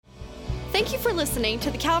Thank you for listening to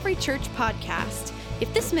the Calvary Church podcast.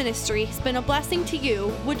 If this ministry has been a blessing to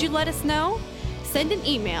you, would you let us know? Send an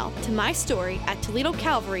email to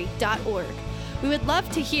mystory@toledocalvary.org. We would love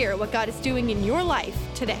to hear what God is doing in your life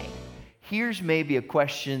today. Here's maybe a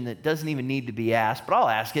question that doesn't even need to be asked, but I'll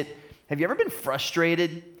ask it. Have you ever been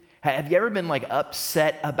frustrated? Have you ever been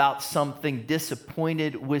upset about something,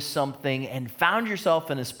 disappointed with something, and found yourself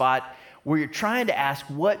in a spot where you're trying to ask,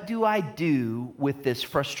 what do I do with this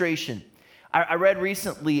frustration? I read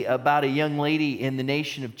recently about a young lady in the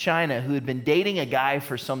nation of China who had been dating a guy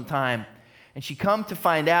for some time, and she come to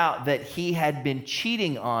find out that he had been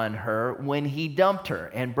cheating on her when he dumped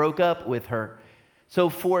her and broke up with her. So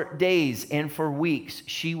for days and for weeks,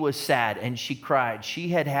 she was sad and she cried. She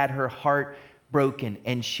had had her heart broken,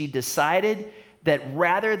 and she decided that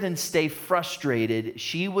rather than stay frustrated,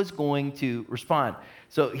 she was going to respond.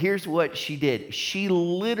 So here's what she did. She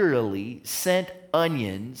literally sent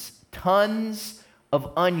onions, tons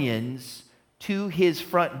of onions, to his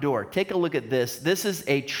front door. Take a look at this. This is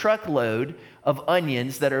a truckload of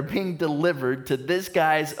onions that are being delivered to this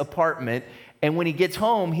guy's apartment. And when he gets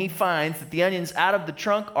home, he finds that the onions out of the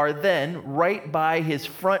trunk are then right by his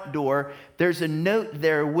front door. There's a note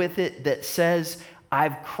there with it that says,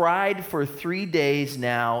 "I've cried for 3 days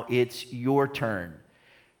now. It's your turn."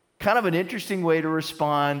 Kind of an interesting way to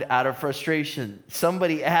respond out of frustration.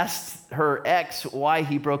 Somebody asked her ex why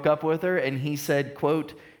he broke up with her, and he said,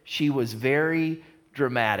 quote, "She was very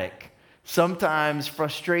dramatic." Sometimes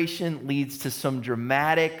frustration leads to some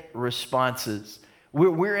dramatic responses.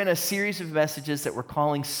 We're in a series of messages that we're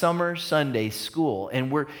calling Summer Sunday School, and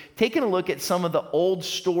we're taking a look at some of the old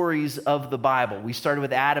stories of the Bible. We started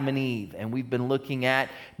with Adam and Eve, and we've been looking at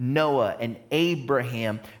Noah and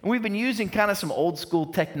Abraham, and we've been using kind of some old school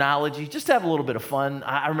technology just to have a little bit of fun.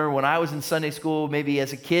 I remember when I was in Sunday school, maybe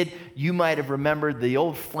as a kid, you might have remembered the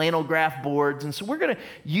old flannel graph boards, and so we're going to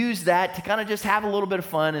use that to kind of just have a little bit of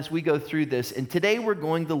fun as we go through this. And today we're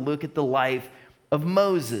going to look at the life of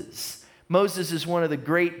Moses. Moses is one of the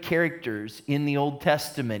great characters in the Old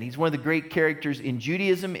Testament. He's one of the great characters in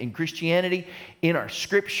Judaism, in Christianity, in our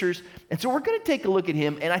scriptures. And so we're going to take a look at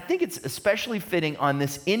him, and I think it's especially fitting on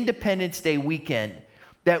this Independence Day weekend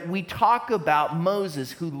that we talk about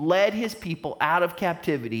Moses, who led his people out of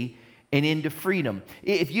captivity and into freedom.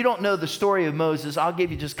 If you don't know the story of Moses, I'll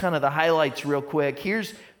give you just kind of the highlights real quick.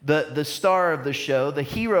 Here's the star of the show, the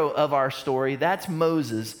hero of our story. That's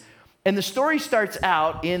Moses. And the story starts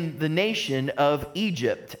out in the nation of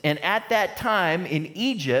Egypt. And at that time in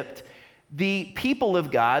Egypt, the people of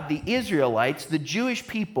God, the Israelites, the Jewish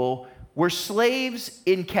people, were slaves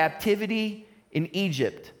in captivity in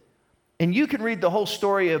Egypt. And you can read the whole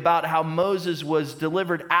story about how Moses was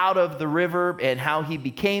delivered out of the river and how he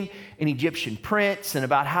became an Egyptian prince, and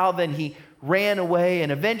about how then he ran away,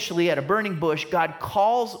 and eventually at a burning bush, God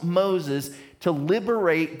calls Moses to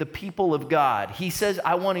liberate the people of God. He says,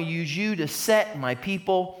 "I want to use you to set my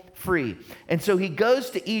people free." And so he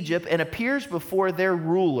goes to Egypt and appears before their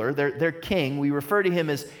ruler, their king. We refer to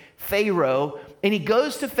him as Pharaoh. And he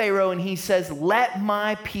goes to Pharaoh and he says, "Let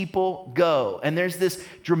my people go." And there's this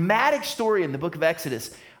dramatic story in the book of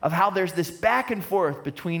Exodus of how there's this back and forth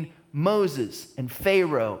between Moses and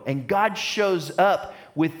Pharaoh. And God shows up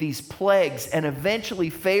with these plagues. And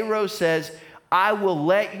eventually Pharaoh says, "I will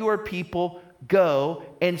let your people go."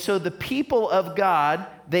 And so the people of God,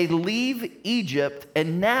 they leave Egypt,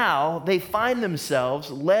 and now they find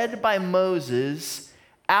themselves led by Moses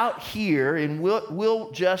out here in what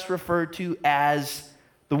we'll just refer to as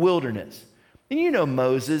the wilderness. And you know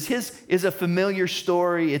Moses, his is a familiar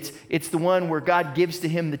story. It's the one where God gives to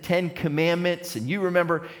him the 10 Commandments, and you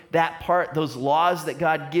remember that part, those laws that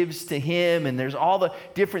God gives to him, and there's all the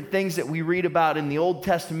different things that we read about in the Old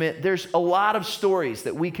Testament. There's a lot of stories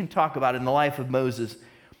that we can talk about in the life of Moses.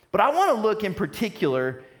 But I want to look in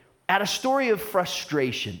particular at a story of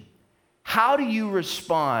frustration. How do you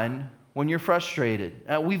respond when you're frustrated?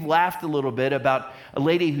 We've laughed a little bit about a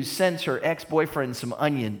lady who sends her ex-boyfriend some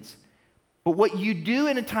onions. But what you do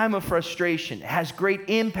in a time of frustration has great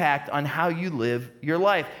impact on how you live your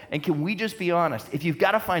life. And can we just be honest? If you've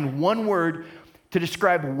got to find one word to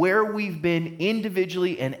describe where we've been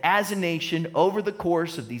individually and as a nation over the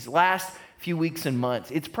course of these last few weeks and months,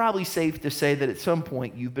 it's probably safe to say that at some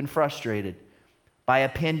point you've been frustrated by a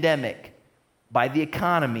pandemic, by the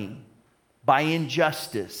economy, by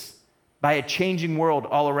injustice, by a changing world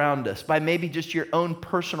all around us, by maybe just your own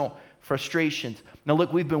personal frustrations. Now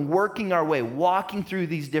look, we've been working our way, walking through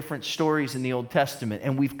these different stories in the Old Testament,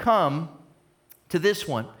 and we've come to this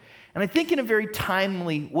one. And I think in a very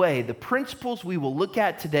timely way, the principles we will look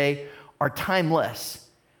at today are timeless.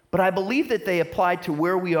 but I believe that they apply to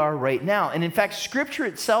where we are right now. And in fact, Scripture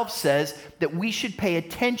itself says that we should pay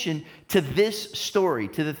attention to this story,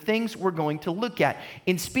 to the things we're going to look at.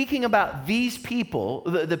 In speaking about these people,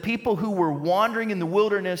 the people who were wandering in the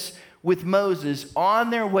wilderness with Moses on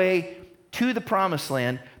their way to the promised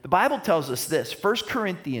land, the Bible tells us this, 1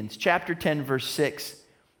 Corinthians chapter 10, verse 6.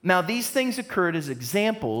 Now these things occurred as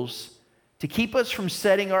examples to keep us from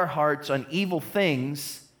setting our hearts on evil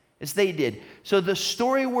things as they did. So the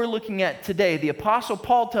story we're looking at today, the Apostle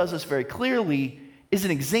Paul tells us very clearly, is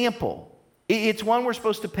an example. It's one we're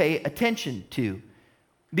supposed to pay attention to.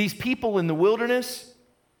 These people in the wilderness,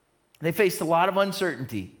 they faced a lot of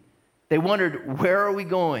uncertainty. They wondered, where are we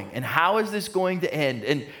going? And how is this going to end?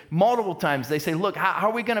 And multiple times they say, look, how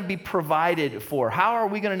are we going to be provided for? How are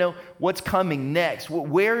we going to know what's coming next?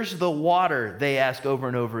 Where's the water? They ask over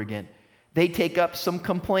and over again. They take up some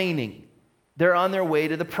complaining. They're on their way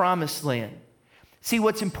to the promised land. See,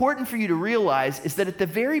 what's important for you to realize is that at the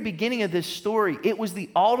very beginning of this story, it was the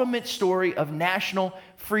ultimate story of national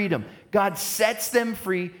freedom. God sets them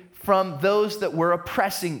free from those that were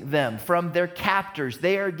oppressing them, from their captors.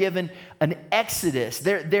 They are given an exodus.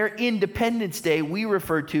 Their Independence Day we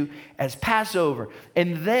refer to as Passover.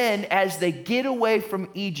 And then as they get away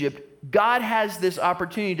from Egypt, God has this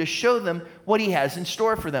opportunity to show them what he has in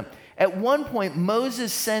store for them. At one point,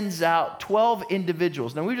 Moses sends out 12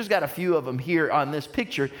 individuals. Now, we've just got a few of them here on this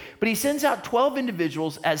picture, but he sends out 12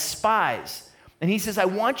 individuals as spies. And he says, I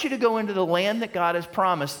want you to go into the land that God has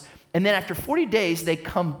promised. And then after 40 days, they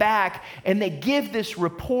come back and they give this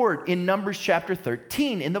report in Numbers chapter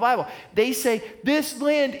 13 in the Bible. They say, this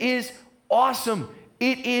land is awesome.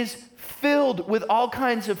 It is filled with all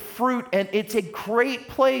kinds of fruit, and it's a great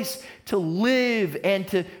place to live and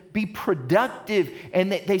to be productive.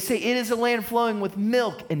 And they say it is a land flowing with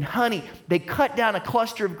milk and honey. They cut down a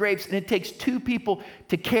cluster of grapes, and it takes 2 people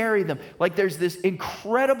to carry them. Like, there's this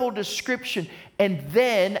incredible description. And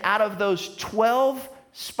then out of those 12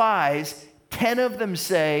 spies, 10 of them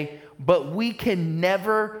say, but we can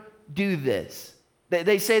never do this.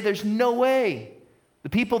 They say there's no way. The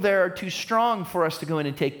people there are too strong for us to go in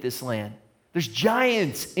and take this land. There's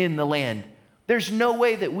giants in the land. There's no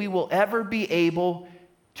way that we will ever be able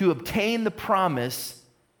to obtain the promise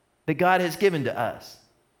that God has given to us.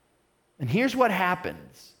 And here's what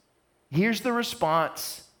happens. Here's the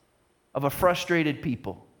response of a frustrated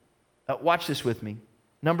people. Watch this with me.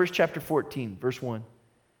 Numbers chapter 14, verse 1.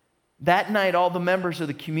 That night, all the members of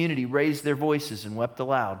the community raised their voices and wept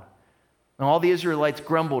aloud. And all the Israelites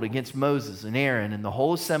grumbled against Moses and Aaron, and the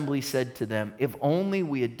whole assembly said to them, if only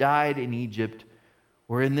we had died in Egypt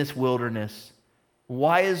or in this wilderness.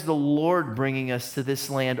 Why is the Lord bringing us to this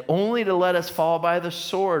land only to let us fall by the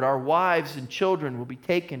sword? Our wives and children will be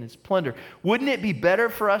taken as plunder. Wouldn't it be better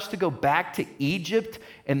for us to go back to Egypt?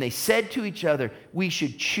 And they said to each other, we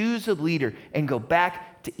should choose a leader and go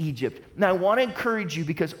back to Egypt. Now, I want to encourage you,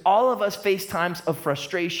 because all of us face times of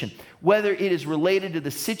frustration, whether it is related to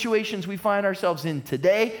the situations we find ourselves in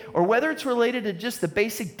today, or whether it's related to just the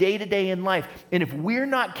basic day-to-day in life. And if we're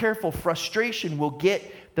not careful, frustration will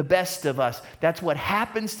get the best of us. That's what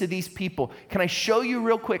happens to these people. Can I show you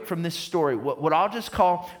real quick from this story what I'll just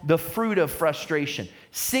call the fruit of frustration?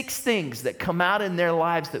 6 things that come out in their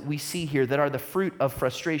lives that we see here that are the fruit of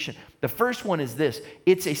frustration. The first one is this.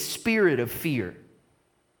 It's a spirit of fear.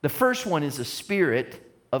 The first one is a spirit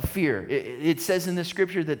of fear. It says in the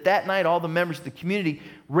scripture that night all the members of the community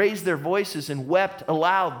raised their voices and wept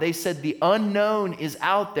aloud. They said the unknown is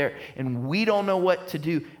out there and we don't know what to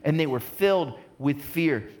do. And they were filled with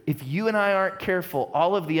fear. If you and I aren't careful,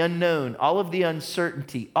 all of the unknown, all of the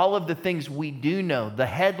uncertainty, all of the things we do know, the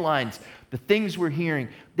headlines, the things we're hearing,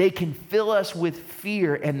 they can fill us with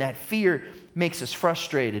fear, and that fear makes us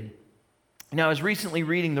frustrated. Now, I was recently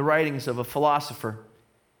reading the writings of a philosopher.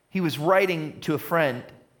 He was writing to a friend.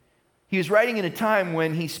 He was writing in a time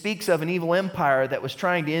when he speaks of an evil empire that was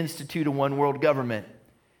trying to institute a one-world government.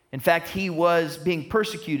 In fact, he was being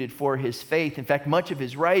persecuted for his faith. In fact, much of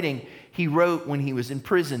his writing he wrote when he was in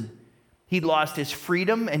prison. He'd lost his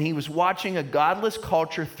freedom, and he was watching a godless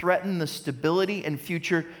culture threaten the stability and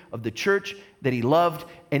future of the church that he loved.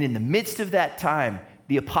 And in the midst of that time,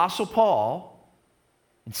 the Apostle Paul,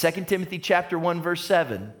 in 2 Timothy chapter 1, verse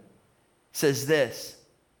 7, says this,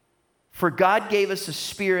 for God gave us a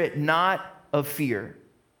spirit not of fear,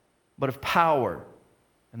 but of power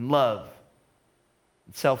and love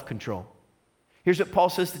and self-control. Here's what Paul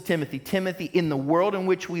says to Timothy. Timothy, in the world in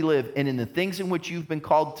which we live and in the things in which you've been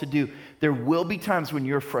called to do, there will be times when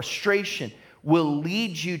your frustration will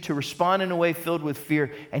lead you to respond in a way filled with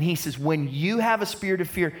fear. And he says, when you have a spirit of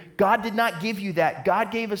fear, God did not give you that.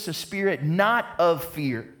 God gave us a spirit not of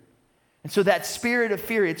fear, And so that spirit of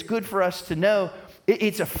fear, it's good for us to know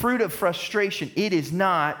it's a fruit of frustration. It is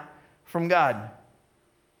not from God.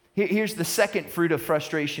 Here's the second fruit of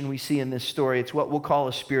frustration we see in this story. It's what we'll call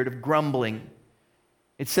a spirit of grumbling.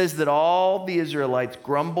 It says that all the Israelites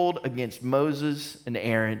grumbled against Moses and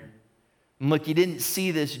Aaron. And look, you didn't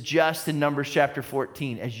see this just in Numbers chapter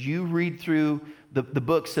 14. As you read through the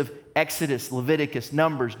books of Exodus, Leviticus,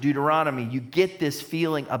 Numbers, Deuteronomy, you get this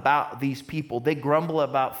feeling about these people. They grumble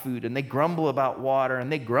about food, and they grumble about water,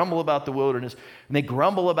 and they grumble about the wilderness, and they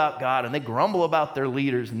grumble about God, and they grumble about their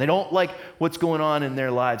leaders, and they don't like what's going on in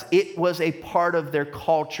their lives. It was a part of their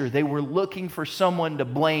culture. They were looking for someone to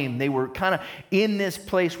blame. They were kind of in this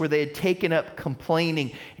place where they had taken up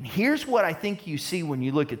complaining. And here's what I think you see when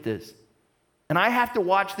you look at this. And I have to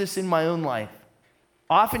watch this in my own life.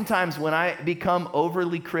 Oftentimes, when I become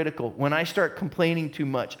overly critical, when I start complaining too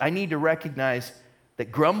much, I need to recognize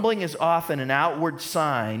that grumbling is often an outward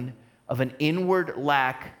sign of an inward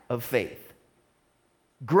lack of faith.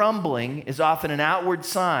 Grumbling is often an outward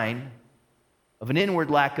sign of an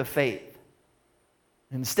inward lack of faith.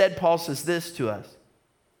 Instead, Paul says this to us: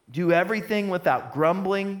 do everything without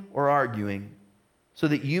grumbling or arguing, so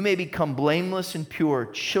that you may become blameless and pure,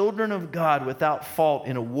 children of God without fault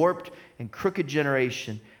in a warped and crooked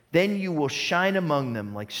generation. Then you will shine among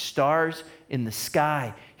them like stars in the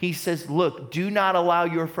sky. He says, look, do not allow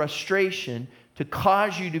your frustration to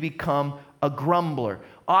cause you to become a grumbler.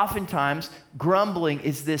 Oftentimes, grumbling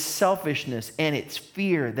is this selfishness and it's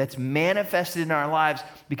fear that's manifested in our lives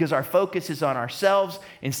because our focus is on ourselves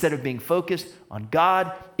instead of being focused on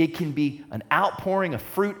God. It can be an outpouring, a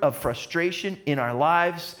fruit of frustration in our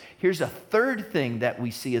lives. Here's a third thing that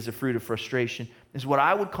we see as a fruit of frustration, is what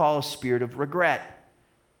I would call a spirit of regret.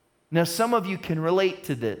 Now, some of you can relate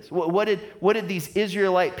to this. What did these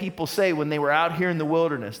Israelite people say when they were out here in the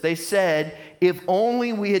wilderness? They said, if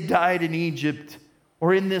only we had died in Egypt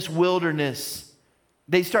or in this wilderness.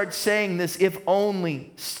 They start saying this if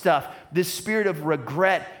only stuff, this spirit of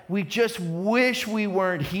regret. We just wish we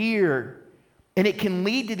weren't here. And it can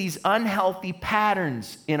lead to these unhealthy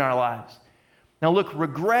patterns in our lives. Now look,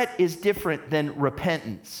 regret is different than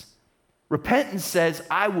repentance. Repentance says,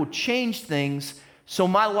 I will change things so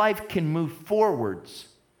my life can move forwards.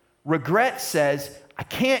 Regret says, I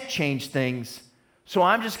can't change things, so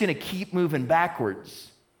I'm just going to keep moving backwards.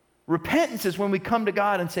 Repentance is when we come to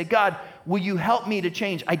God and say, God, will you help me to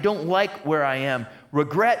change? I don't like where I am.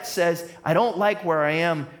 Regret says, I don't like where I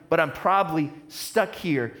am, but I'm probably stuck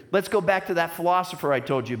here. Let's go back to that philosopher I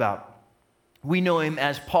told you about. We know him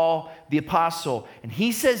as Paul the Apostle, and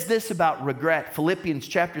he says this about regret. Philippians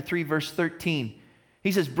chapter 3, verse 13.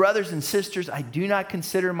 He says, brothers and sisters, I do not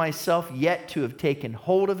consider myself yet to have taken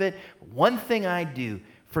hold of it. One thing I do,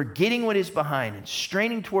 forgetting what is behind and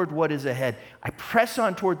straining toward what is ahead, I press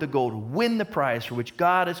on toward the goal to win the prize for which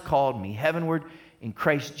God has called me heavenward in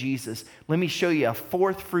Christ Jesus. Let me show you a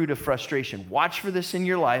fourth fruit of frustration. Watch for this in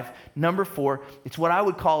your life. Number 4, it's what I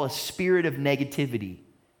would call a spirit of negativity.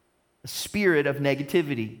 A spirit of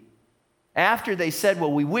negativity. After they said,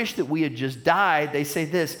 well, we wish that we had just died, they say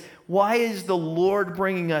this: why is the Lord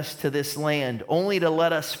bringing us to this land only to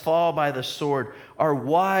let us fall by the sword? Our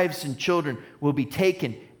wives and children will be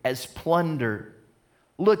taken as plunder.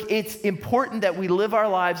 Look, it's important that we live our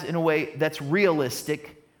lives in a way that's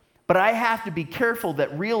realistic, but I have to be careful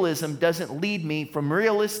that realism doesn't lead me from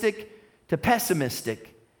realistic to pessimistic.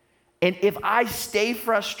 And if I stay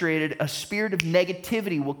frustrated, a spirit of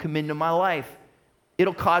negativity will come into my life.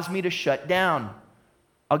 It'll cause me to shut down.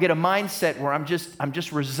 I'll get a mindset where I'm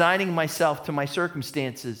just resigning myself to my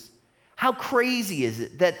circumstances. How crazy is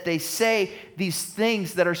it that they say these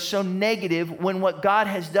things that are so negative when what God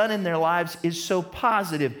has done in their lives is so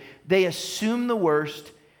positive? They assume the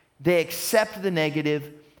worst, they accept the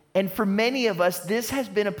negative, and for many of us, this has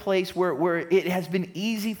been a place where it has been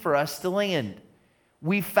easy for us to land.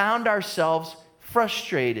 We found ourselves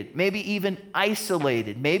frustrated, maybe even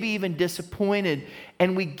isolated, maybe even disappointed,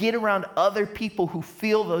 and we get around other people who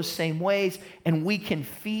feel those same ways, and we can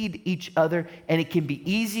feed each other, and it can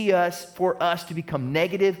be easy for us to become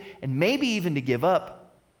negative and maybe even to give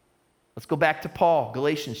up. Let's go back to Paul,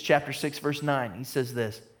 Galatians chapter 6, verse 9. He says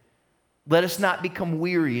this: let us not become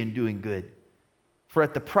weary in doing good, for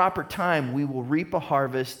at the proper time we will reap a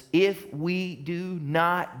harvest if we do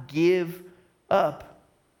not give up.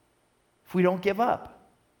 If we don't give up.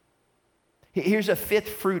 Here's a fifth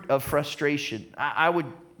fruit of frustration. I would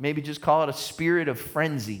maybe just call it a spirit of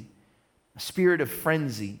frenzy. A spirit of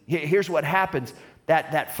frenzy. Here's what happens.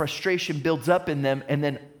 that frustration builds up in them, and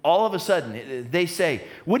then all of a sudden they say,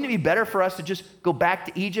 wouldn't it be better for us to just go back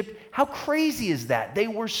to Egypt? How crazy is that? They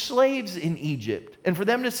were slaves in Egypt. And for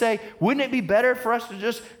them to say, wouldn't it be better for us to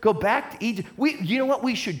just go back to Egypt? You know what?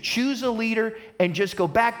 We should choose a leader and just go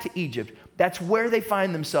back to Egypt. That's where they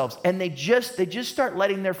find themselves. And they just start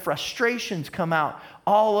letting their frustrations come out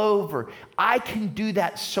all over. I can do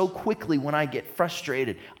that so quickly when I get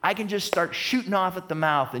frustrated. I can just start shooting off at the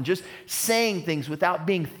mouth and just saying things without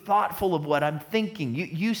being thoughtful of what I'm thinking.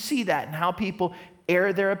 You see that in how people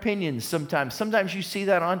air their opinions sometimes. Sometimes you see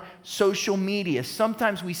that on social media.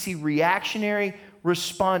 Sometimes we see reactionary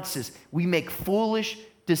responses. We make foolish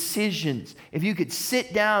decisions. If you could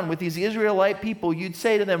sit down with these Israelite people, you'd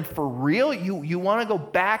say to them, for real, you want to go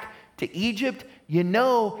back to Egypt? You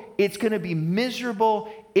know it's going to be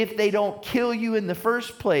miserable if they don't kill you in the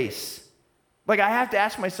first place. Like, I have to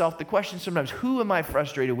ask myself the question sometimes, who am I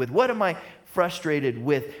frustrated with? What am I frustrated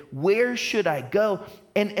with? Where should I go?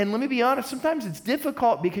 And let me be honest, sometimes it's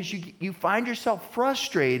difficult because you find yourself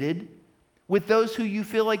frustrated with those who you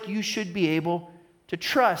feel like you should be able to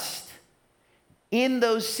trust. In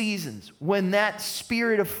those seasons, when that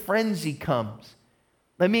spirit of frenzy comes,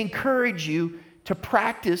 let me encourage you to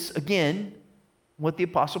practice, again, what the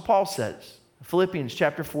Apostle Paul says. Philippians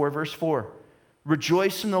chapter 4, verse 4.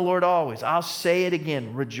 Rejoice in the Lord always. I'll say it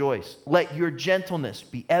again, rejoice. Let your gentleness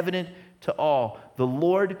be evident to all. The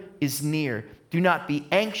Lord is near. Do not be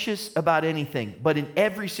anxious about anything, but in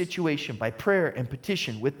every situation, by prayer and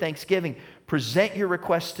petition, with thanksgiving, present your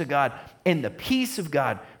requests to God, and the peace of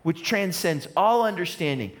God, which transcends all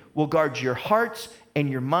understanding, will guard your hearts and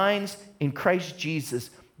your minds in Christ Jesus.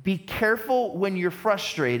 Be careful when you're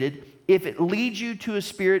frustrated if it leads you to a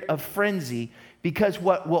spirit of frenzy, because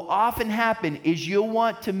what will often happen is you'll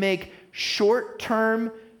want to make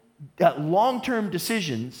short-term, long-term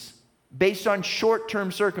decisions based on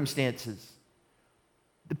short-term circumstances.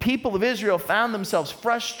 The people of Israel found themselves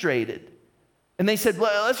frustrated, and they said,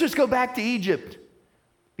 well, let's just go back to Egypt.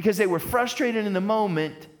 Because they were frustrated in the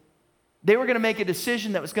moment, they were going to make a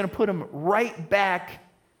decision that was going to put them right back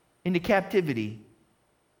into captivity.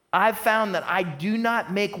 I've found that I do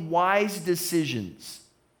not make wise decisions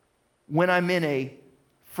when I'm in a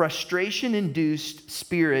frustration-induced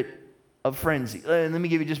spirit of frenzy. Let me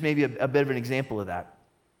give you just maybe a bit of an example of that.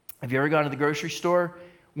 Have you ever gone to the grocery store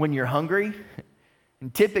when you're hungry?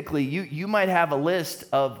 And typically, you might have a list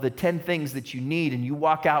of the 10 things that you need, and you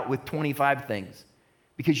walk out with 25 things.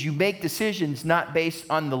 Because you make decisions not based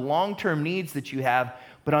on the long-term needs that you have,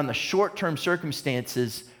 but on the short-term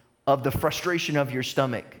circumstances of the frustration of your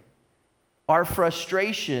stomach. Our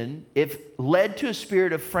frustration, if led to a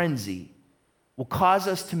spirit of frenzy, will cause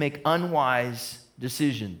us to make unwise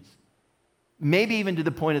decisions. Maybe even to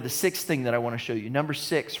the point of the sixth thing that I want to show you. Number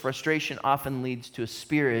 6, frustration often leads to a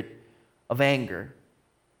spirit of anger.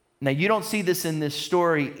 Now, you don't see this in this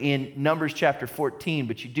story in Numbers chapter 14,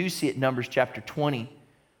 but you do see it in Numbers chapter 20.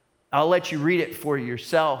 I'll let you read it for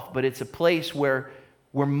yourself, but it's a place where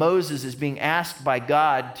Moses is being asked by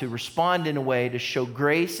God to respond in a way to show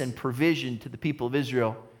grace and provision to the people of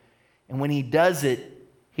Israel. And when he does it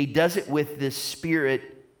with this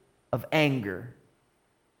spirit of anger.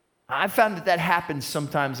 I've found that happens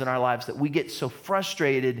sometimes in our lives, that we get so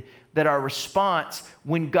frustrated that our response,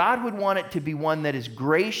 when God would want it to be one that is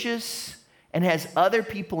gracious and has other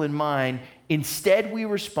people in mind, instead we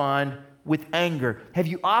respond with anger. Have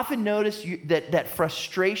you often noticed that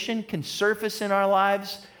frustration can surface in our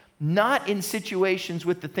lives, not in situations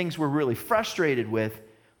with the things we're really frustrated with,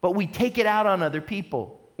 but we take it out on other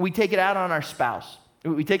people. We take it out on our spouse.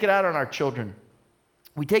 We take it out on our children.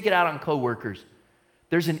 We take it out on coworkers.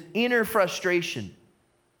 There's an inner frustration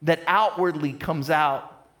that outwardly comes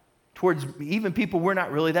out towards even people we're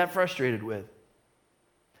not really that frustrated with.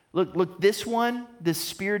 Look, this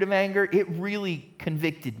spirit of anger, it really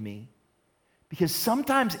convicted me. Because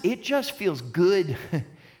sometimes it just feels good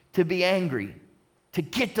to be angry, to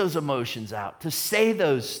get those emotions out, to say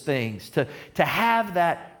those things, to have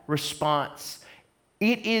that response.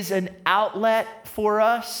 It is an outlet for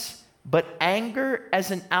us, but anger as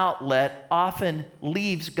an outlet often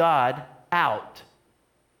leaves God out.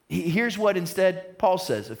 Here's what instead Paul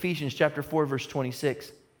says, Ephesians chapter 4, verse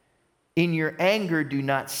 26. In your anger, do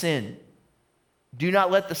not sin. Do not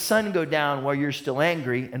let the sun go down while you're still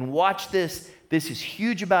angry. And watch this. This is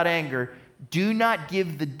huge about anger. Do not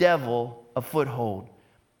give the devil a foothold.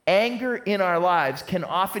 Anger in our lives can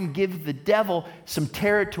often give the devil some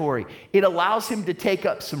territory. It allows him to take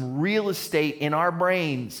up some real estate in our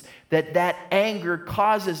brains, that anger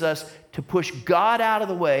causes us to push God out of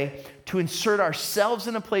the way, to insert ourselves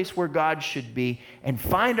in a place where God should be, and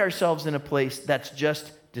find ourselves in a place that's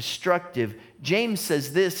just destructive. James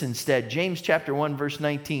says this instead, James chapter 1, verse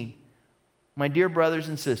 19. My dear brothers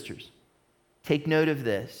and sisters, take note of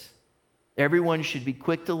this. Everyone should be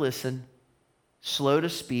quick to listen, slow to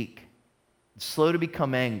speak, and slow to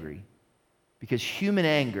become angry, because human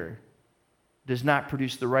anger does not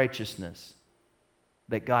produce the righteousness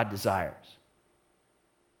that God desires.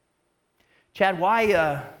 Chad,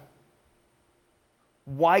 why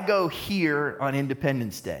go here on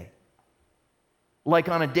Independence Day? Like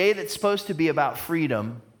on a day that's supposed to be about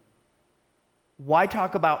freedom, why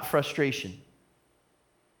talk about frustration?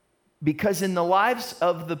 Because in the lives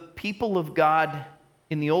of the people of God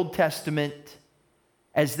in the Old Testament,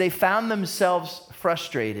 as they found themselves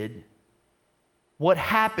frustrated, what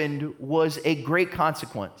happened was a great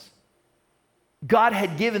consequence. God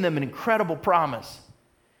had given them an incredible promise.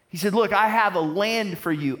 He said, look, I have a land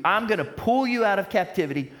for you. I'm going to pull you out of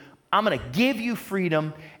captivity. I'm going to give you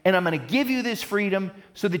freedom, and I'm going to give you this freedom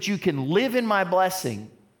so that you can live in my blessing.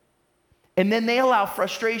 And then they allow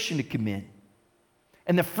frustration to come in.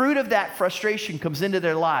 And the fruit of that frustration comes into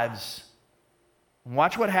their lives. And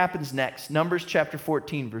watch what happens next. Numbers chapter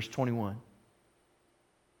 14, verse 21.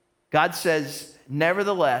 God says,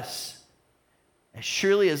 nevertheless, as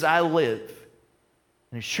surely as I live,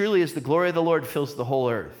 and as surely as the glory of the Lord fills the whole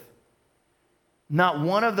earth, not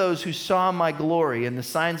one of those who saw my glory and the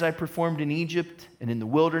signs I performed in Egypt and in the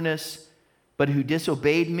wilderness, but who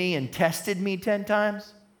disobeyed me and tested me 10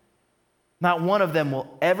 times, not one of them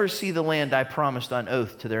will ever see the land I promised on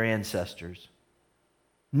oath to their ancestors.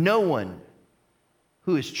 No one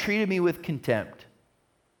who has treated me with contempt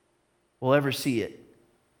will ever see it.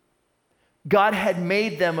 God had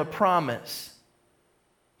made them a promise.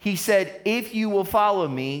 He said, if you will follow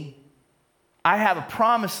me, I have a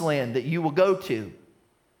promised land that you will go to.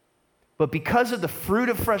 But because of the fruit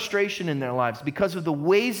of frustration in their lives, because of the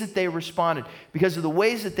ways that they responded, because of the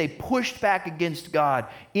ways that they pushed back against God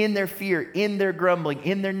in their fear, in their grumbling,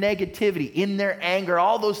 in their negativity, in their anger,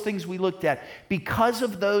 all those things we looked at, because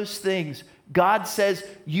of those things, God says,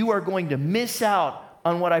 you are going to miss out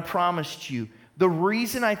on what I promised you. The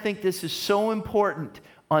reason I think this is so important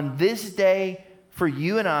on this day for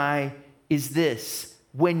you and I is this.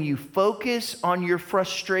 When you focus on your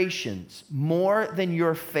frustrations more than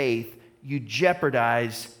your faith, you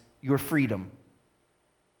jeopardize your freedom.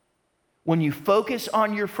 When you focus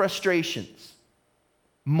on your frustrations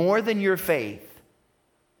more than your faith,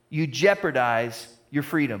 you jeopardize your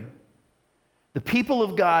freedom. The people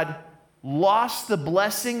of God lost the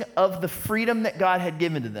blessing of the freedom that God had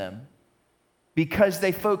given to them because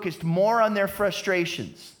they focused more on their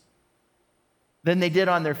frustrations than they did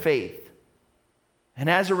on their faith. And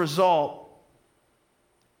as a result,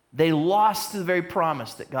 they lost the very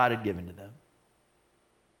promise that God had given to them.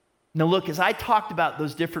 Now look, as I talked about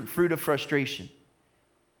those different fruit of frustration,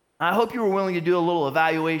 I hope you were willing to do a little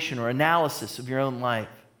evaluation or analysis of your own life.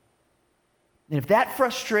 And if that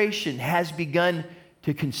frustration has begun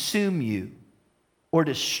to consume you or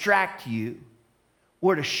distract you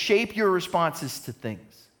or to shape your responses to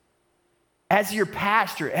things, as your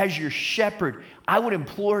pastor, as your shepherd, I would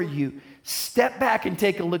implore you, step back and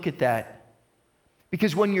take a look at that.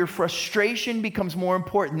 Because when your frustration becomes more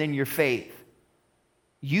important than your faith,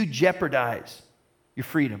 you jeopardize your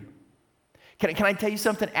freedom. Can I tell you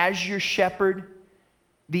something? As your shepherd,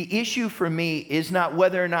 the issue for me is not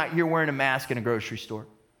whether or not you're wearing a mask in a grocery store.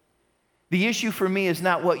 The issue for me is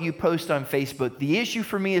not what you post on Facebook. The issue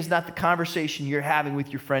for me is not the conversation you're having with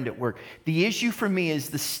your friend at work. The issue for me is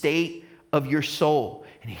the state of your soul.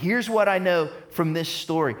 And here's what I know from this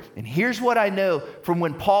story. And here's what I know from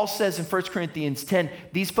when Paul says in 1 Corinthians 10,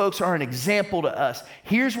 these folks are an example to us.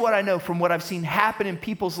 Here's what I know from what I've seen happen in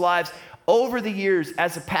people's lives over the years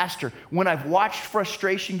as a pastor. When I've watched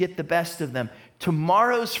frustration get the best of them,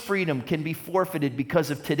 tomorrow's freedom can be forfeited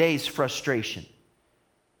because of today's frustration.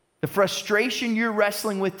 The frustration you're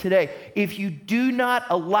wrestling with today, if you do not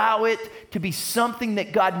allow it to be something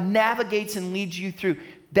that God navigates and leads you through,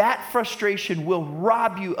 that frustration will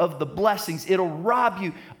rob you of the blessings. It'll rob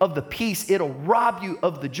you of the peace. It'll rob you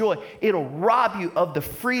of the joy. It'll rob you of the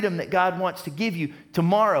freedom that God wants to give you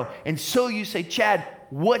tomorrow. And so you say, Chad,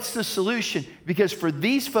 what's the solution? Because for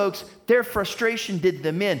these folks, their frustration did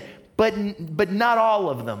them in, but not all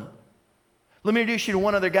of them. Let me introduce you to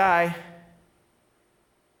one other guy.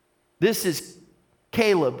 This is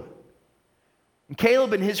Caleb. And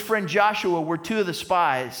Caleb and his friend Joshua were two of the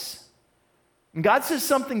spies. And God says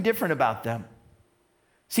something different about them.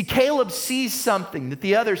 See, Caleb sees something that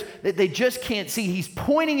the others, that they just can't see. He's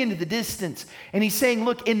pointing into the distance and he's saying,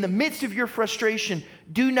 look, in the midst of your frustration,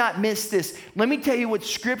 do not miss this. Let me tell you what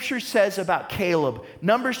Scripture says about Caleb.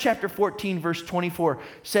 Numbers chapter 14, verse 24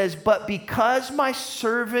 says, but because my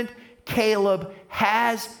servant Caleb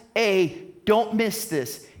don't miss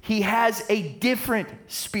this, he has a different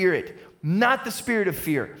spirit, not the spirit of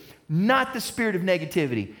fear, not the spirit of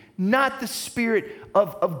negativity, not the spirit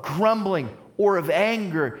of grumbling or of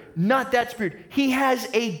anger, not that spirit. He has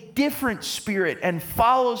a different spirit and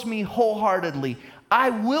follows me wholeheartedly.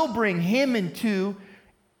 I will bring him into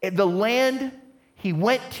the land he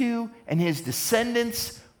went to, and his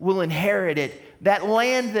descendants will inherit it. That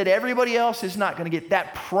land that everybody else is not going to get,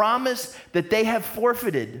 that promise that they have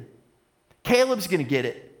forfeited. Caleb's going to get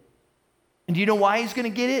it. And do you know why he's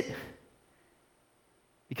going to get it?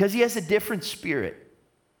 Because he has a different spirit.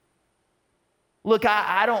 Look,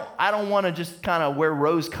 I don't want to just kind of wear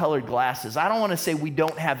rose-colored glasses. I don't want to say we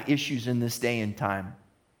don't have issues in this day and time.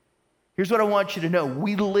 Here's what I want you to know.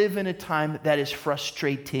 We live in a time that is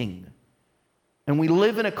frustrating. And we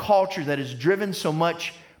live in a culture that is driven so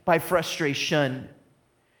much by frustration.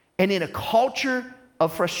 And in a culture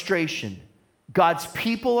of frustration, God's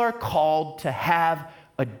people are called to have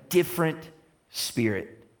a different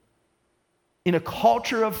spirit. In a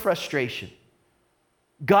culture of frustration,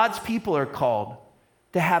 God's people are called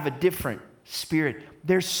to have a different spirit.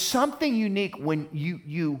 There's something unique when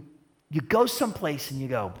you go someplace and you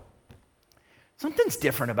go, something's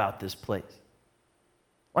different about this place.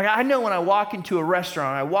 Like I know when I walk into a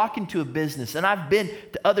restaurant, I walk into a business, and I've been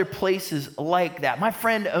to other places like that. My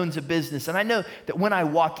friend owns a business, and I know that when I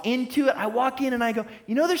walk into it, I walk in and I go,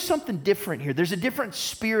 there's something different here. There's a different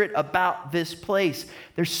spirit about this place.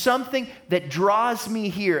 There's something that draws me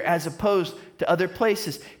here as opposed to other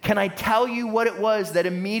places. Can I tell you what it was that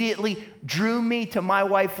immediately drew me to my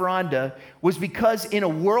wife, Rhonda, was because in a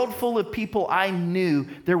world full of people I knew,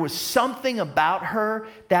 there was something about her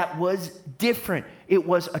that was different. It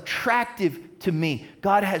was attractive to me.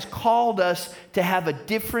 God has called us to have a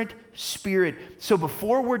different spirit. So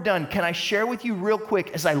before we're done, can I share with you real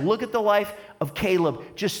quick, as I look at the life of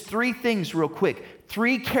Caleb, just 3 things real quick,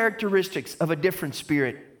 3 characteristics of a different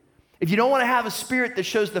spirit. If you don't want to have a spirit that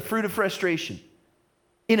shows the fruit of frustration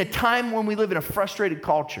in a time when we live in a frustrated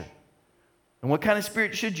culture, and what kind of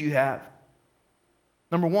spirit should you have?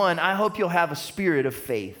 Number 1, I hope you'll have a spirit of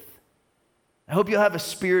faith. I hope you'll have a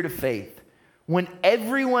spirit of faith. When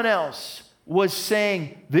everyone else was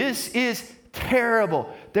saying, this is terrible,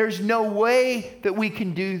 there's no way that we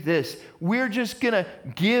can do this, we're just going to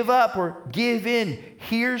give up or give in,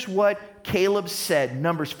 here's what Caleb said.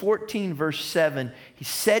 Numbers 14, verse 7. He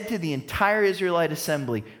said to the entire Israelite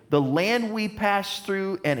assembly, the land we passed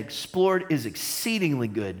through and explored is exceedingly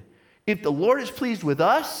good. If the Lord is pleased with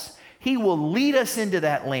us, he will lead us into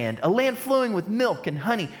that land, a land flowing with milk and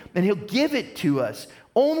honey, and he'll give it to us.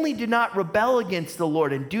 Only do not rebel against the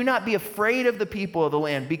Lord, and do not be afraid of the people of the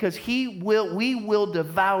land, because we will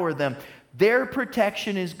devour them. Their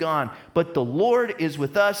protection is gone, but the Lord is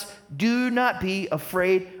with us. Do not be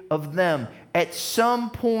afraid of them. At some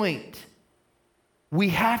point, we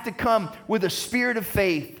have to come with a spirit of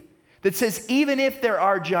faith that says, even if there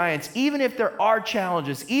are giants, even if there are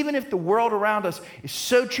challenges, even if the world around us is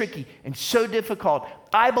so tricky and so difficult,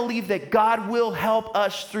 I believe that God will help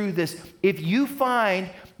us through this. If you find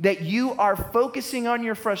that you are focusing on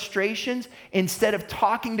your frustrations instead of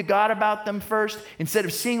talking to God about them first, instead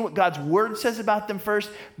of seeing what God's word says about them first,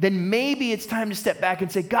 then maybe it's time to step back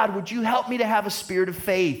and say, God, would you help me to have a spirit of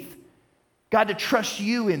faith? God, to trust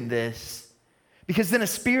you in this. Because then a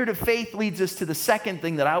spirit of faith leads us to the second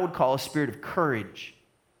thing that I would call a spirit of courage.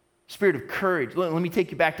 Spirit of courage. Let me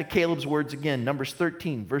take you back to Caleb's words again. Numbers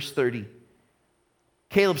 13, verse 30.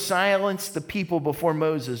 Caleb silenced the people before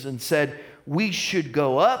Moses and said, we should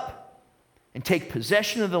go up and take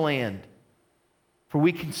possession of the land, for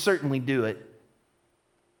we can certainly do it.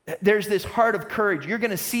 There's this heart of courage. You're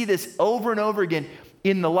going to see this over and over again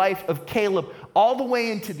in the life of Caleb, all the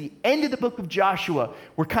way into the end of the book of Joshua,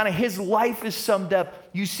 where kind of his life is summed up.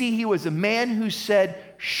 You see, he was a man who said,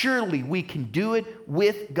 surely we can do it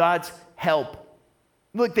with God's help.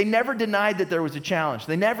 Look, they never denied that there was a challenge.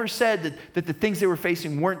 They never said that the things they were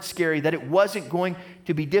facing weren't scary, that it wasn't going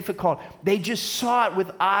to be difficult. They just saw it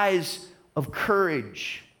with eyes of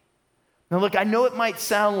courage. Now look, I know it might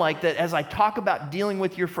sound like that as I talk about dealing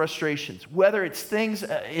with your frustrations, whether it's things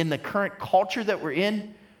in the current culture that we're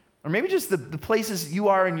in, or maybe just the places you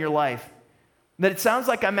are in your life, That it sounds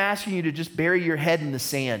like I'm asking you to just bury your head in the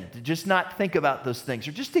sand, to just not think about those things,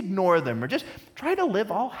 or just ignore them, or just try to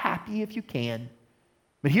live all happy if you can.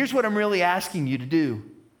 But here's what I'm really asking you to do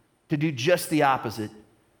just the opposite.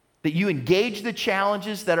 That you engage the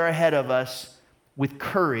challenges that are ahead of us with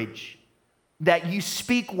courage, that you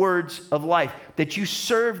speak words of life, that you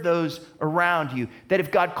serve those around you, that if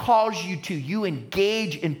God calls you to, you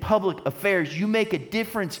engage in public affairs, you make a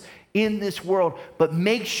difference in this world, but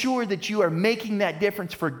make sure that you are making that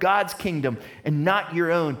difference for God's kingdom and not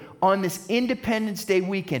your own. On this Independence Day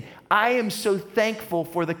weekend, I am so thankful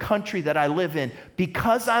for the country that I live in.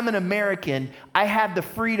 Because I'm an American, I have the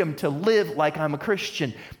freedom to live like I'm a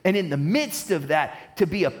Christian. And in the midst of that, to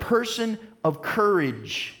be a person of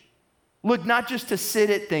courage. Look, not just to sit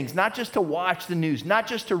at things, not just to watch the news, not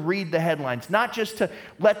just to read the headlines, not just to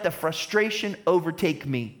let the frustration overtake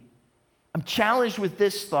me. I'm challenged with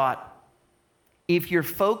this thought. If your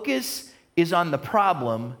focus is on the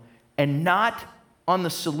problem and not on the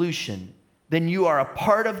solution, then you are a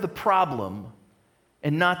part of the problem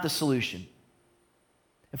and not the solution.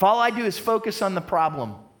 If all I do is focus on the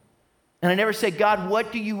problem, and I never say, God,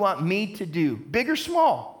 what do you want me to do, big or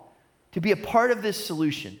small, to be a part of this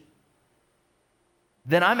solution,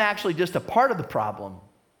 then I'm actually just a part of the problem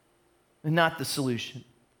and not the solution.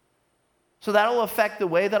 So that'll affect the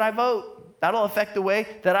way that I vote. That'll affect the way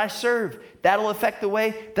that I serve. That'll affect the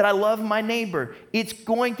way that I love my neighbor. It's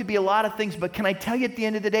going to be a lot of things, but can I tell you at the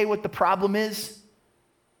end of the day what the problem is?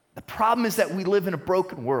 The problem is that we live in a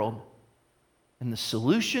broken world, and the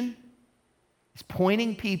solution is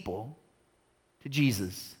pointing people to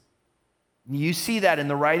Jesus. You see that in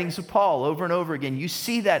the writings of Paul over and over again. You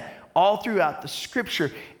see that all throughout the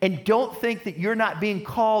scripture. And don't think that you're not being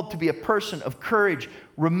called to be a person of courage.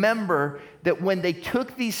 Remember that when they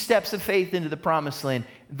took these steps of faith into the promised land,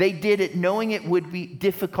 they did it knowing it would be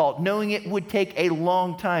difficult, knowing it would take a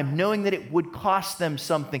long time, knowing that it would cost them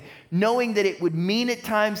something, knowing that it would mean at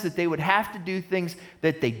times that they would have to do things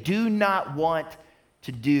that they do not want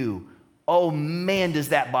to do. Oh man, does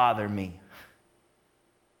that bother me.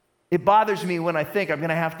 It bothers me when I think I'm going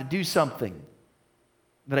to have to do something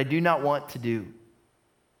that I do not want to do.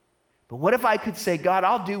 But what if I could say, God,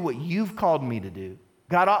 I'll do what you've called me to do.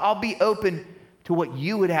 God, I'll be open to what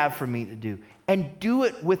you would have for me to do. And do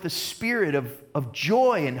it with a spirit of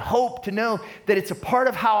joy and hope, to know that it's a part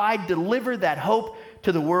of how I deliver that hope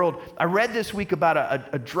to the world. I read this week about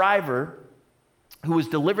a driver who was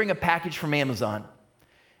delivering a package from Amazon.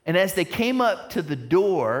 And as they came up to the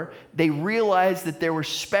door, they realized that there were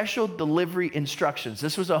special delivery instructions.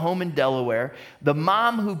 This was a home in Delaware. The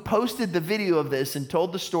mom who posted the video of this and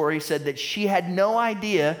told the story said that she had no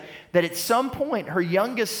idea that at some point her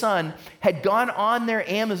youngest son had gone on their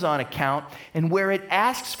Amazon account, and where it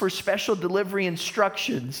asks for special delivery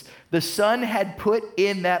instructions, the son had put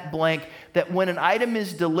in that blank that when an item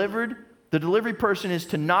is delivered, the delivery person is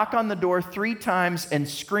to knock on the door 3 times and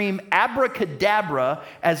scream abracadabra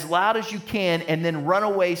as loud as you can and then run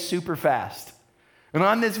away super fast. And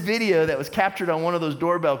on this video that was captured on one of those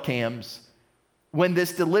doorbell cams, when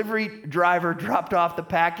this delivery driver dropped off the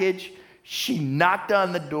package, she knocked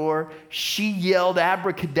on the door, she yelled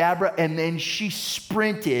abracadabra, and then she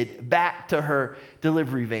sprinted back to her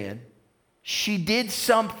delivery van. She did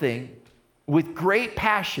something with great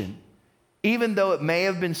passion, even though it may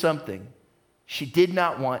have been something she did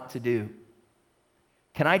not want to do.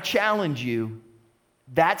 Can I challenge you?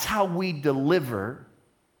 That's how we deliver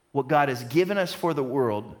what God has given us for the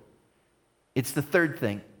world. It's the third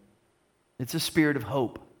thing. It's a spirit of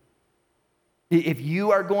hope. If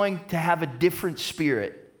you are going to have a different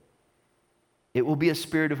spirit, it will be a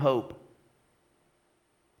spirit of hope.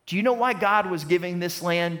 Do you know why God was giving this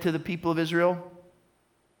land to the people of Israel?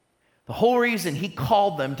 The whole reason he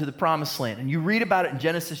called them to the promised land, and you read about it in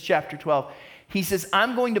Genesis chapter 12, he says,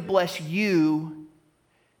 I'm going to bless you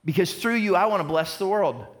because through you I want to bless the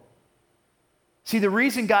world. See, the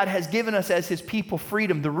reason God has given us as his people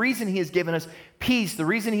freedom, the reason he has given us peace, the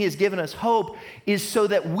reason he has given us hope is so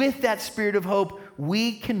that with that spirit of hope,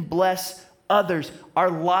 we can bless others. Our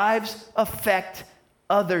lives affect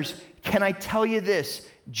others. Can I tell you this?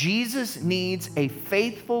 Jesus needs a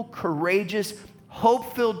faithful, courageous,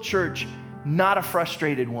 hope-filled church, not a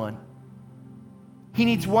frustrated one. He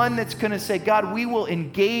needs one that's going to say, God, we will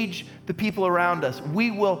engage the people around us. We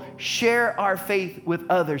will share our faith with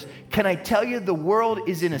others. Can I tell you, the world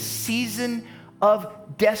is in a season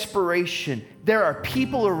of desperation. There are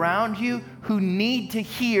people around you who need to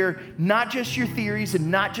hear not just your theories and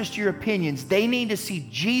not just your opinions. They need to see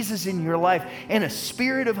Jesus in your life and a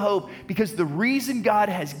spirit of hope, because the reason God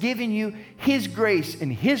has given you His grace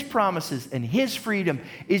and His promises and His freedom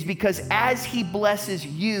is because as He blesses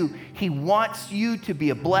you, He wants you to be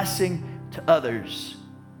a blessing to others.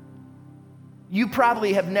 You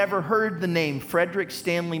probably have never heard the name Frederick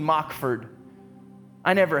Stanley Mockford.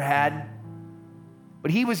 I never had. But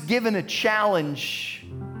he was given a challenge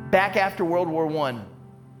back after World War I.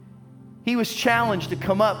 He was challenged to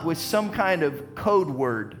come up with some kind of code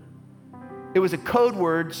word. It was a code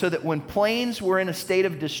word so that when planes were in a state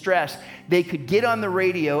of distress, they could get on the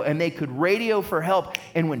radio and they could radio for help.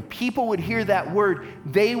 And when people would hear that word,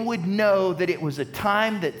 they would know that it was a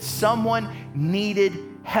time that someone needed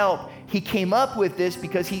help. He came up with this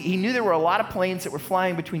because he knew there were a lot of planes that were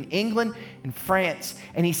flying between England and France.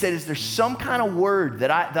 And he said, is there some kind of word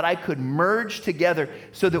that I could merge together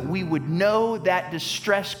so that we would know that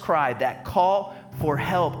distress cry, that call for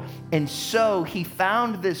help? And so he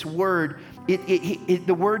found this word.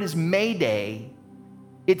 The word is Mayday.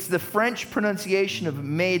 It's the French pronunciation of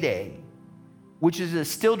Mayday, which is a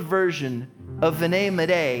distilled version of Venez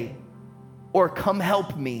m'aider, or come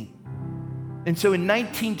help me. And so in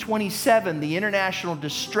 1927, the international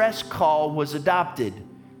distress call was adopted.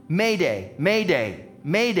 Mayday, Mayday,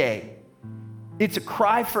 Mayday. It's a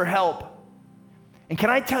cry for help. And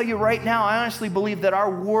can I tell you right now, I honestly believe that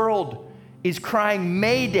our world is crying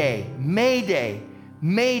Mayday, Mayday,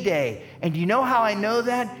 Mayday. And you know how I know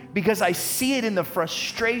that? Because I see it in the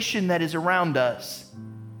frustration that is around us.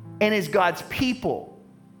 And as God's people,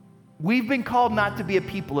 we've been called not to be a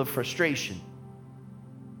people of frustration.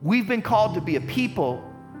 We've been called to be a people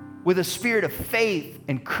with a spirit of faith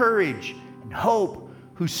and courage and hope,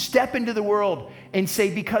 who step into the world and say,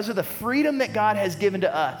 because of the freedom that God has given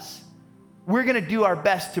to us, we're going to do our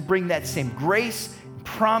best to bring that same grace, and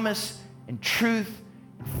promise, and truth,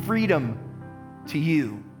 and freedom to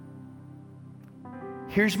you.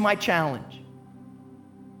 Here's my challenge.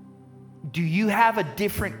 Do you have a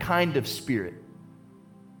different kind of spirit?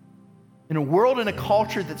 In a world and a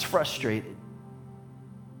culture that's frustrated,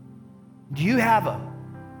 do you have a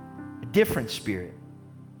different spirit?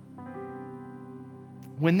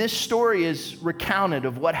 When this story is recounted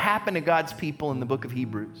of what happened to God's people in the book of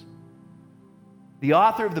Hebrews, the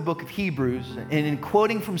author of the book of Hebrews, and in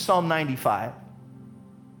quoting from Psalm 95,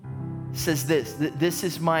 says this, that this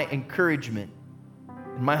is my encouragement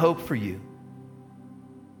and my hope for you.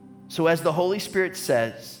 So as the Holy Spirit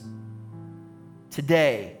says,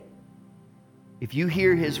 today, if you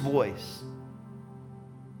hear His voice,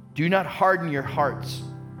 do not harden your hearts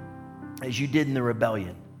as you did in the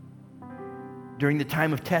rebellion during the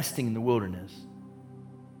time of testing in the wilderness,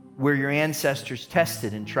 where your ancestors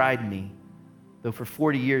tested and tried me, though for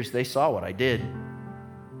 40 years they saw what I did.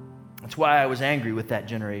 That's why I was angry with that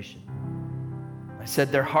generation. I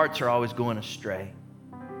said their hearts are always going astray,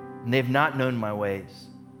 and they've not known my ways.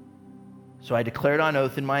 So I declared on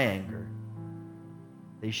oath in my anger,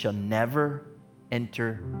 they shall never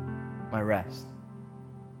enter my rest.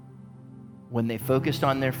 When they focused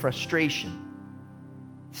on their frustration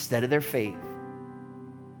instead of their faith,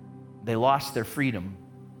 they lost their freedom.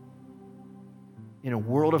 In a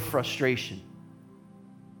world of frustration,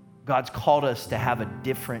 God's called us to have a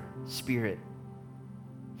different spirit.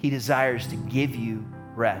 He desires to give you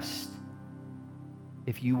rest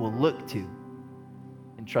if you will look to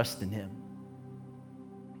and trust in Him.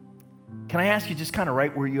 Can I ask you, just kind of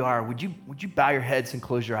right where you are, would you bow your heads and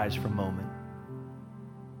close your eyes for a moment?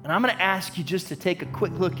 And I'm going to ask you just to take a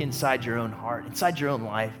quick look inside your own heart, inside your own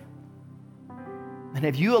life. And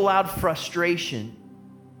have you allowed frustration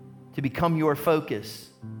to become your focus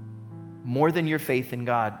more than your faith in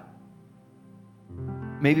God?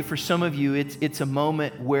 Maybe for some of you, it's a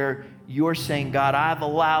moment where you're saying, God, I've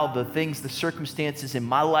allowed the things, the circumstances in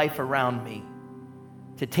my life around me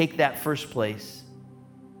to take that first place.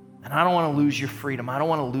 And I don't want to lose your freedom. I don't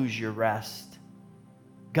want to lose your rest.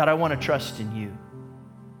 God, I want to trust in you.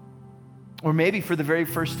 Or maybe for the very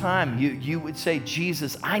first time, you would say,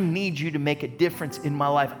 Jesus, I need you to make a difference in my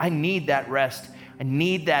life. I need that rest. I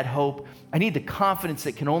need that hope. I need the confidence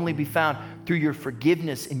that can only be found through your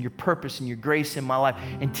forgiveness and your purpose and your grace in my life.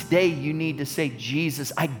 And today you need to say,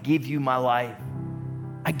 Jesus, I give you my life.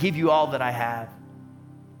 I give you all that I have.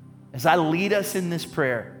 As I lead us in this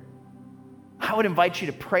prayer, I would invite you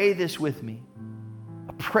to pray this with me.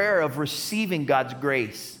 A prayer of receiving God's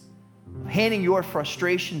grace, of handing your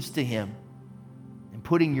frustrations to Him, and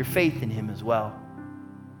putting your faith in Him as well.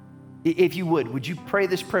 If you would you pray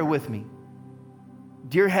this prayer with me?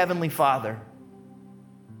 Dear Heavenly Father,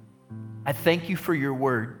 I thank you for your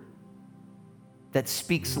word that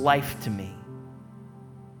speaks life to me.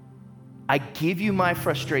 I give you my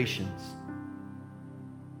frustrations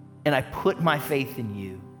and I put my faith in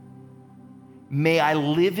you. May I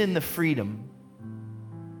live in the freedom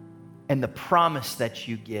and the promise that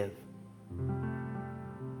you give.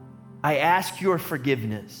 I ask your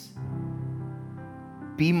forgiveness.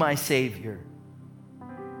 Be my Savior.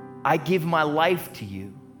 I give my life to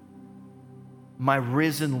you, my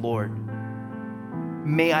risen Lord.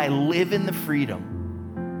 May I live in the freedom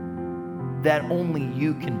that only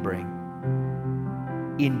you can bring.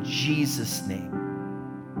 In Jesus' name,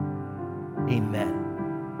 amen.